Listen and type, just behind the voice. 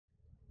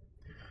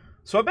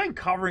So I've been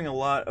covering a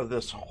lot of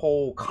this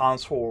whole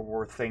console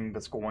war thing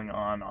that's going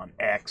on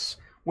X,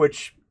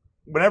 which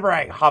whenever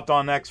I hopped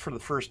on X for the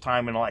first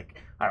time in like,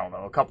 I don't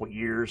know, a couple of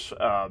years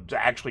to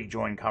actually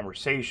join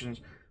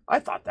conversations, I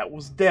thought that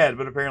was dead,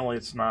 but apparently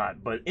it's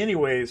not. But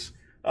anyways,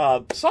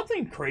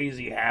 something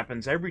crazy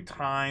happens every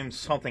time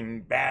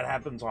something bad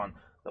happens on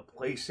the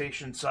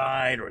PlayStation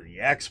side or the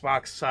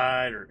Xbox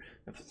side, or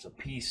if it's a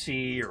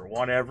PC or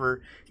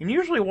whatever. And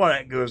usually what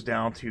it goes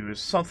down to is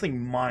something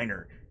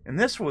minor, and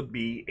this would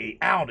be a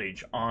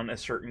outage on a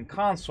certain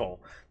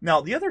console.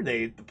 Now, the other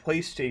day, the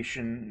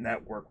PlayStation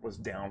network was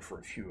down for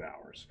a few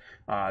hours.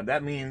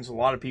 That means a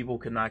lot of people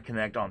could not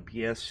connect on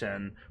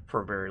PSN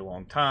for a very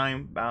long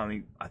time.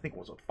 I think it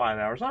was 5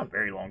 hours, not a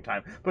very long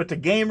time, but to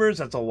gamers,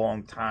 that's a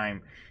long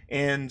time.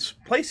 And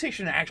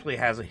PlayStation actually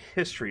has a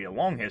history, a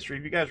long history.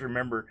 If you guys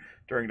remember,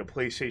 during the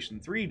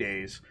PlayStation 3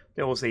 days,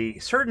 there was a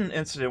certain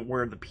incident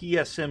where the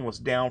PSN was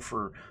down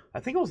for, I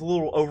think it was a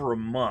little over a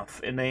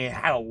month, and they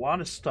had a lot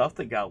of stuff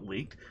that got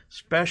leaked,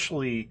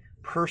 especially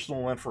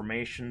personal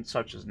information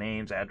such as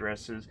names,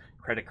 addresses,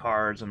 credit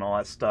cards, and all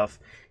that stuff.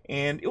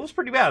 And it was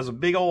pretty bad. It was a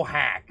big old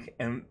hack.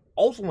 And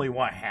ultimately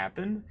what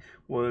happened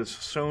was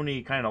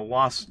Sony kind of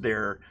lost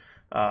their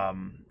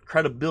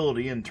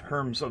credibility in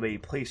terms of a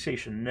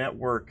PlayStation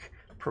Network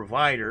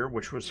provider,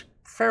 which was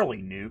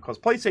fairly new, because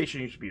PlayStation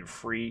used to be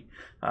free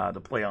to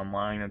play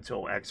online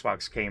until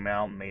Xbox came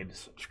out and made a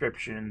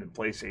subscription, and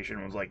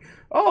PlayStation was like,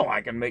 oh,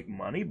 I can make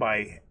money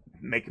by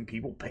making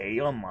people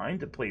pay online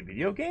to play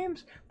video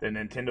games. Then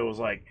Nintendo was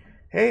like,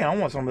 hey, I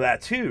want some of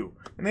that too.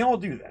 And they all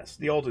do this.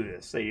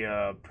 They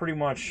pretty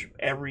much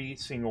every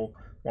single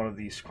one of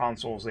these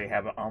consoles, they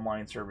have an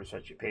online service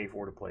that you pay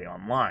for to play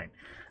online.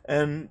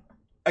 And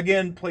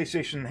again,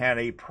 PlayStation had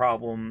a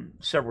problem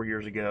several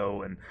years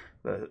ago, and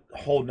the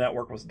whole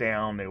network was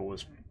down. There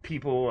was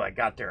people that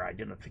got their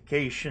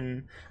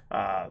identification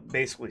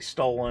basically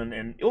stolen,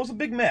 and it was a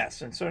big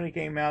mess. And Sony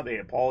came out, they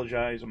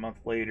apologized a month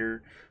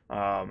later,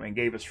 and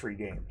gave us free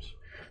games.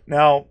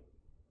 Now,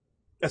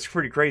 that's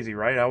pretty crazy,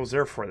 right? I was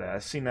there for that.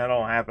 I've seen that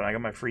all happen. I got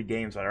my free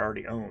games that I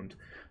already owned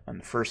in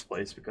the first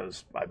place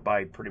because I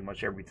buy pretty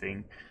much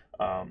everything.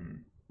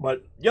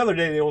 But the other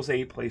day there was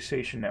a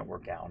PlayStation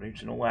Network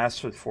outage, and it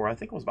lasted for, I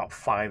think it was about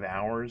 5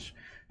 hours.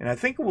 And I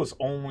think it was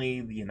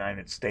only the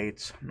United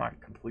States. I'm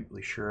not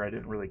completely sure. I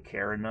didn't really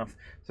care enough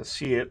to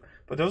see it.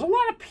 But there was a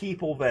lot of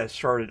people that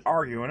started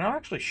arguing. I'll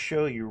actually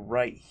show you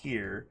right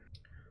here.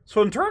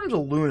 So in terms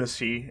of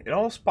lunacy, it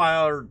all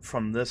spiraled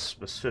from this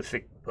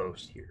specific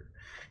post here.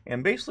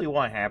 And basically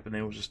what happened,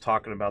 it was just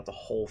talking about the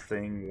whole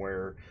thing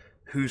where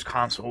whose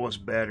console was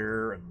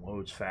better and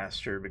loads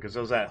faster, because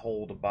there was that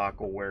whole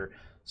debacle where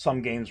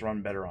some games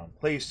run better on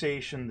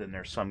PlayStation, then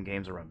there's some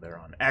games that run better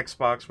on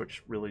Xbox,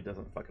 which really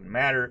doesn't fucking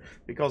matter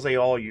because they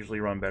all usually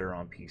run better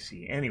on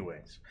PC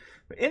anyways.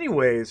 But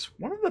anyways,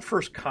 one of the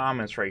first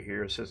comments right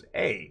here says,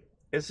 hey,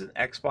 is an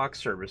Xbox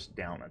service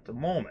down at the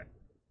moment?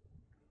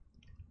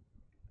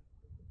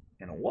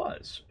 And it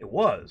was. It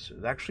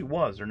actually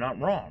was. They're not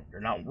wrong.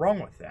 They're not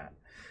wrong with that.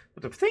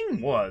 But the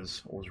thing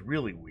was, what was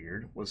really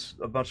weird, was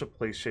a bunch of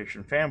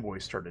PlayStation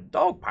fanboys started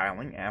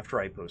dogpiling after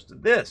I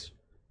posted this.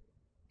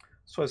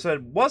 So I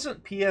said,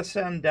 wasn't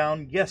PSN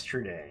down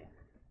yesterday?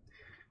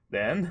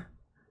 Then,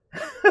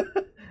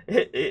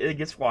 it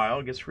gets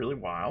wild, it gets really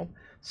wild.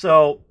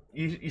 So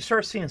you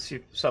start seeing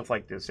stuff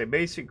like this. They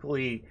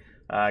basically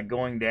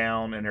going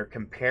down and they're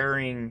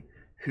comparing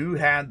who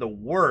had the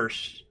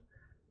worst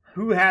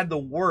when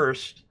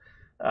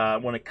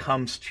it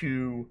comes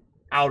to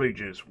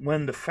outages,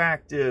 when the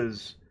fact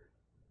is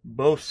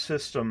both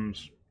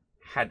systems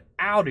had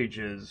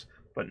outages,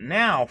 but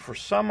now for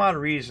some odd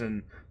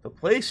reason the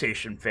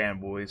PlayStation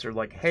fanboys are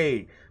like,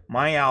 hey,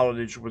 my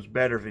outage was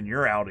better than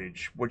your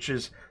outage, which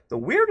is the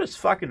weirdest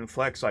fucking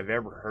flex I've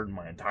ever heard in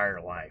my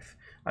entire life.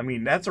 I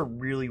mean, that's a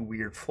really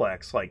weird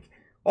flex. Like,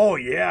 oh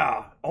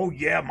yeah,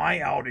 my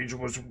outage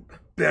was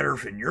better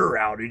than your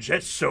outage.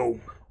 That's so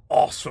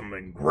awesome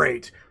and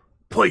great.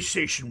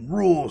 PlayStation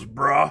rules,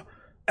 bruh.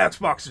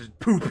 Xbox is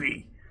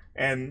poopy.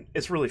 And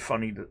it's really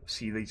funny to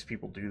see these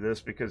people do this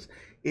because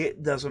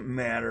it doesn't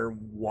matter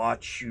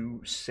what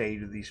you say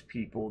to these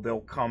people.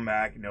 They'll come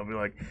back and they'll be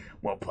like,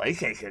 well,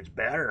 PlayStation's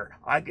better.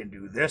 I can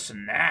do this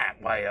and that.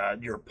 Why,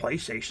 your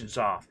PlayStation's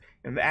off.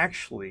 And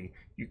actually,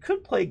 you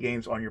could play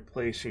games on your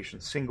PlayStation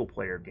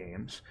single-player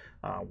games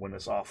when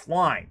it's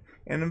offline.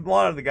 And a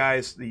lot of the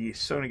guys, the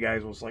Sony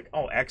guys, was like,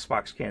 oh,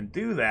 Xbox can't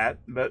do that.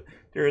 But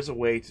there is a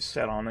way to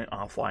set on an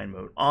offline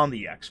mode on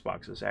the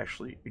Xbox. This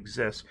actually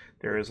exists.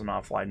 There is an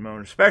offline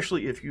mode,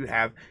 especially if you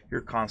have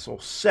your console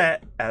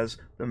set as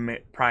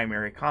the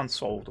primary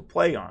console to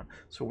play on.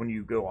 So when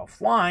you go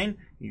offline,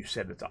 you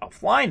set it to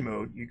offline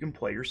mode, you can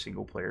play your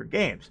single-player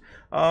games.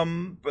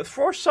 But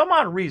for some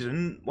odd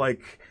reason,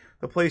 like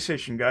the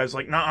PlayStation guys,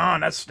 like, nah,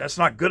 that's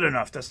not good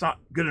enough. That's not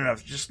good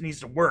enough. It just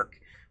needs to work.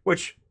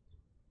 Which,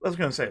 I was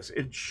going to say this,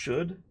 it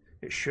should,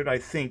 I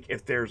think,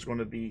 if there's going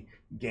to be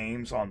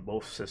games on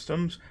both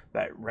systems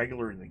that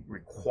regularly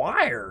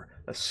require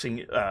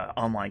a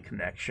online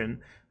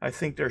connection, I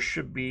think there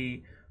should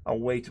be a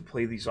way to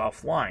play these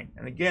offline.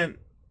 And again,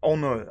 oh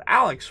no,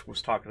 Alex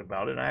was talking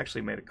about it, and I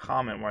actually made a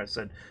comment where I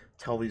said,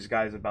 tell these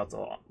guys about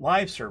the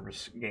live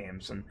service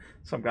games, and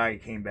some guy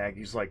came back,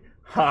 he's like,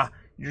 ha,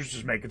 you're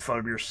just making fun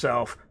of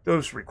yourself.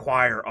 Those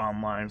require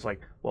online. It's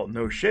like, well,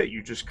 no shit,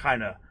 you just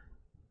kind of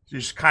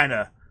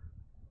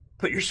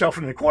put yourself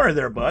in the corner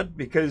there, bud,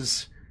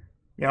 because,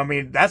 you know, I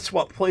mean, that's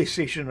what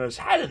PlayStation is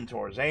heading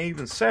towards. I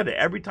even said it.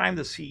 Every time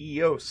the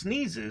CEO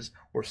sneezes,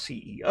 or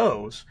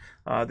CEOs,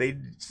 they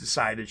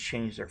decide to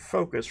change their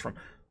focus from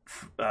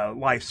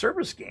live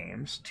service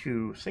games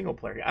to single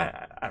player.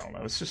 I don't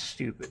know. It's just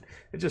stupid.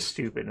 It's just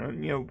stupid.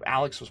 And, you know,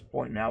 Alex was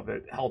pointing out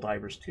that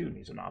Helldivers 2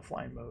 needs an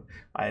offline mode.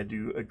 I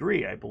do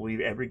agree. I believe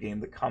every game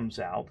that comes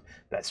out,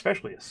 that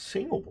especially a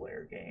single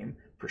player game,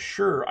 for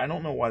sure. I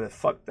don't know why the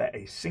fuck that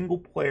a single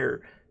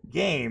player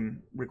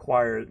game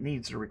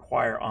needs to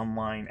require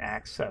online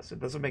access. It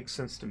doesn't make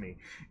sense to me.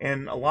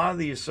 And a lot of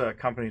these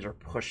companies are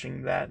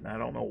pushing that, and I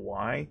don't know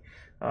why.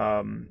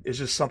 It's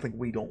just something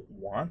we don't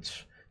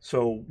want.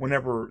 So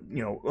whenever,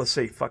 you know, let's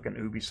say fucking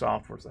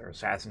Ubisoft with their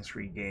Assassin's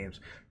Creed games,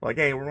 like,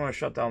 hey, we're going to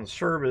shut down the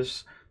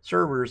servers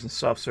and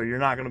stuff, so you're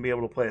not going to be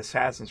able to play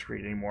Assassin's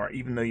Creed anymore,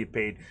 even though you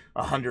paid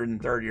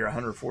 $130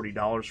 or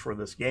 $140 for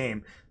this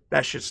game,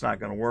 that shit's not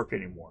going to work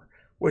anymore.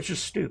 Which is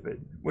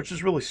stupid, which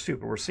is really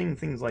stupid. We're seeing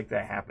things like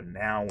that happen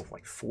now with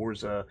like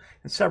Forza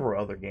and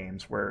several other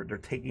games where they're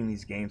taking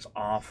these games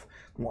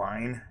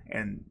offline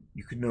and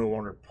you could no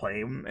longer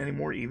play them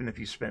anymore, even if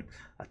you spent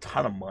a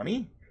ton of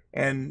money.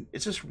 And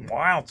it's just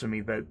wild to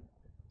me that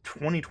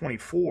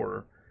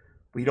 2024,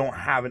 we don't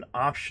have an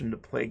option to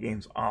play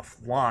games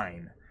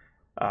offline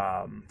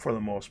for the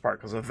most part,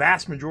 because the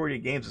vast majority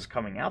of games that's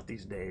coming out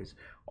these days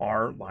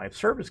are live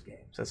service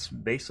games. That's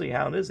basically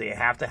how it is. They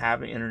have to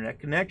have an internet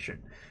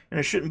connection, and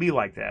it shouldn't be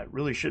like that. It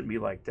really shouldn't be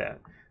like that.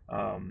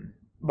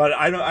 But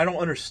I don't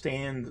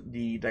understand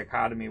the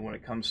dichotomy when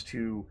it comes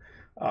to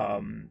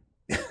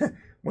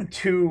when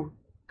two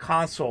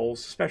consoles,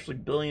 especially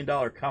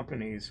billion-dollar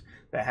companies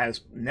that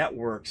has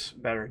networks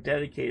that are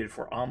dedicated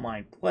for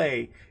online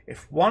play,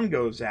 if one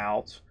goes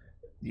out,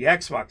 the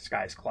Xbox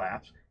guys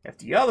claps. If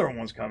the other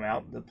ones come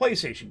out, the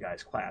PlayStation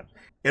guys clap.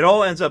 It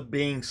all ends up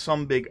being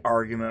some big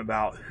argument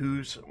about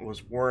whose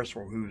was worse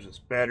or whose is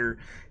better.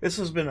 This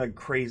has been a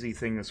crazy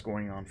thing that's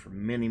going on for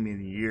many,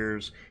 many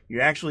years. You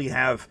actually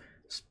have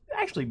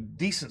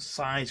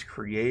decent-sized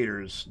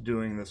creators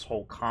doing this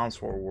whole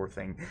console war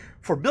thing.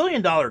 For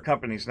billion-dollar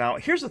companies, now,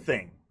 here's the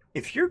thing.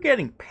 If you're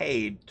getting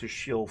paid to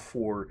shill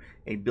for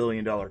a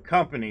billion-dollar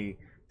company,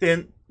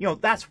 then, you know,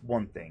 that's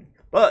one thing.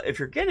 But if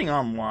you're getting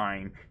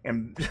online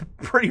and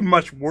pretty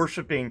much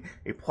worshiping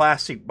a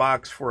plastic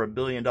box for a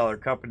billion-dollar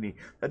company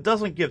that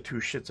doesn't give two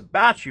shits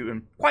about you,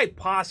 and quite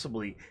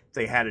possibly, if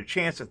they had a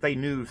chance, if they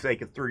knew if they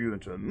could throw you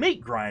into a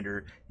meat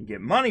grinder and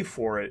get money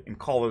for it and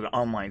call it an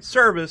online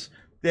service,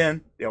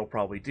 then they'll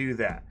probably do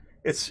that.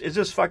 It's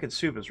just fucking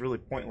stupid. It's really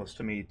pointless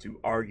to me to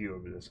argue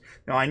over this.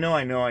 Now, I know.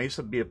 I used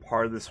to be a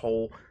part of this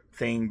whole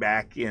thing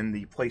back in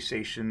the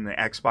PlayStation, the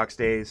Xbox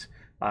days,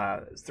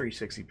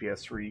 360,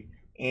 PS3.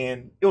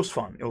 And it was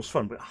fun. It was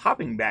fun. But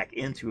hopping back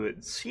into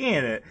it,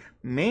 seeing it,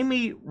 made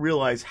me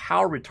realize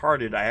how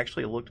retarded I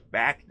actually looked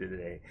back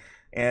today.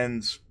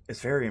 And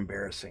it's very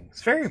embarrassing.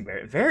 It's very,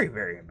 very,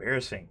 very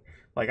embarrassing.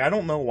 Like, I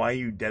don't know why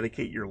you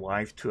dedicate your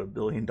life to a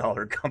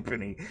billion-dollar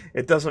company.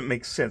 It doesn't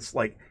make sense.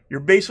 Like, you're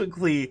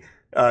basically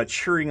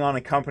cheering on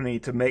a company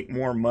to make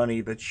more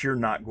money that you're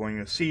not going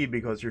to see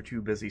because you're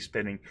too busy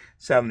spending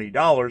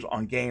 $70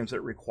 on games that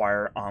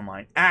require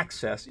online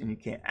access, and you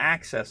can't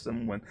access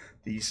them when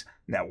these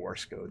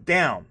networks go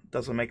down.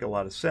 Doesn't make a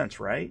lot of sense,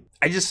 right?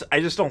 I just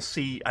don't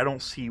see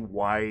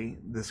why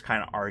this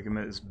kind of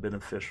argument is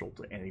beneficial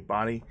to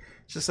anybody.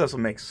 It just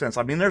doesn't make sense.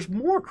 I mean, there's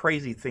more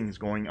crazy things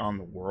going on in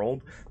the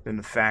world than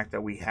the fact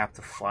that we have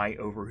to fight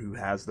over who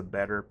has the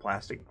better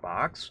plastic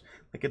box.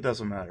 Like, it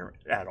doesn't matter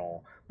at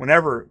all.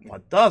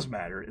 What does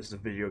matter is the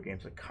video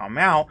games that come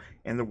out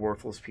and the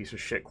worthless piece of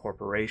shit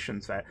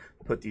corporations that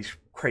put these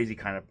crazy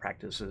kind of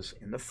practices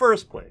in the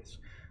first place.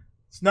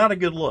 It's not a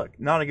good look.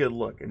 Not a good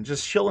look. And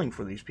just shilling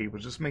for these people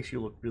just makes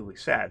you look really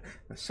sad.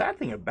 The sad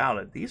thing about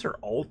it, these are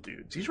old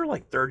dudes. These are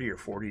like 30 or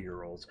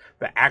 40-year-olds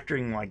that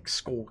acting like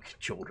school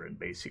children,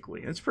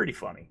 basically. And it's pretty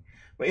funny.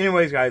 But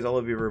anyways, guys, I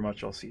love you very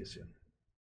much. I'll see you soon.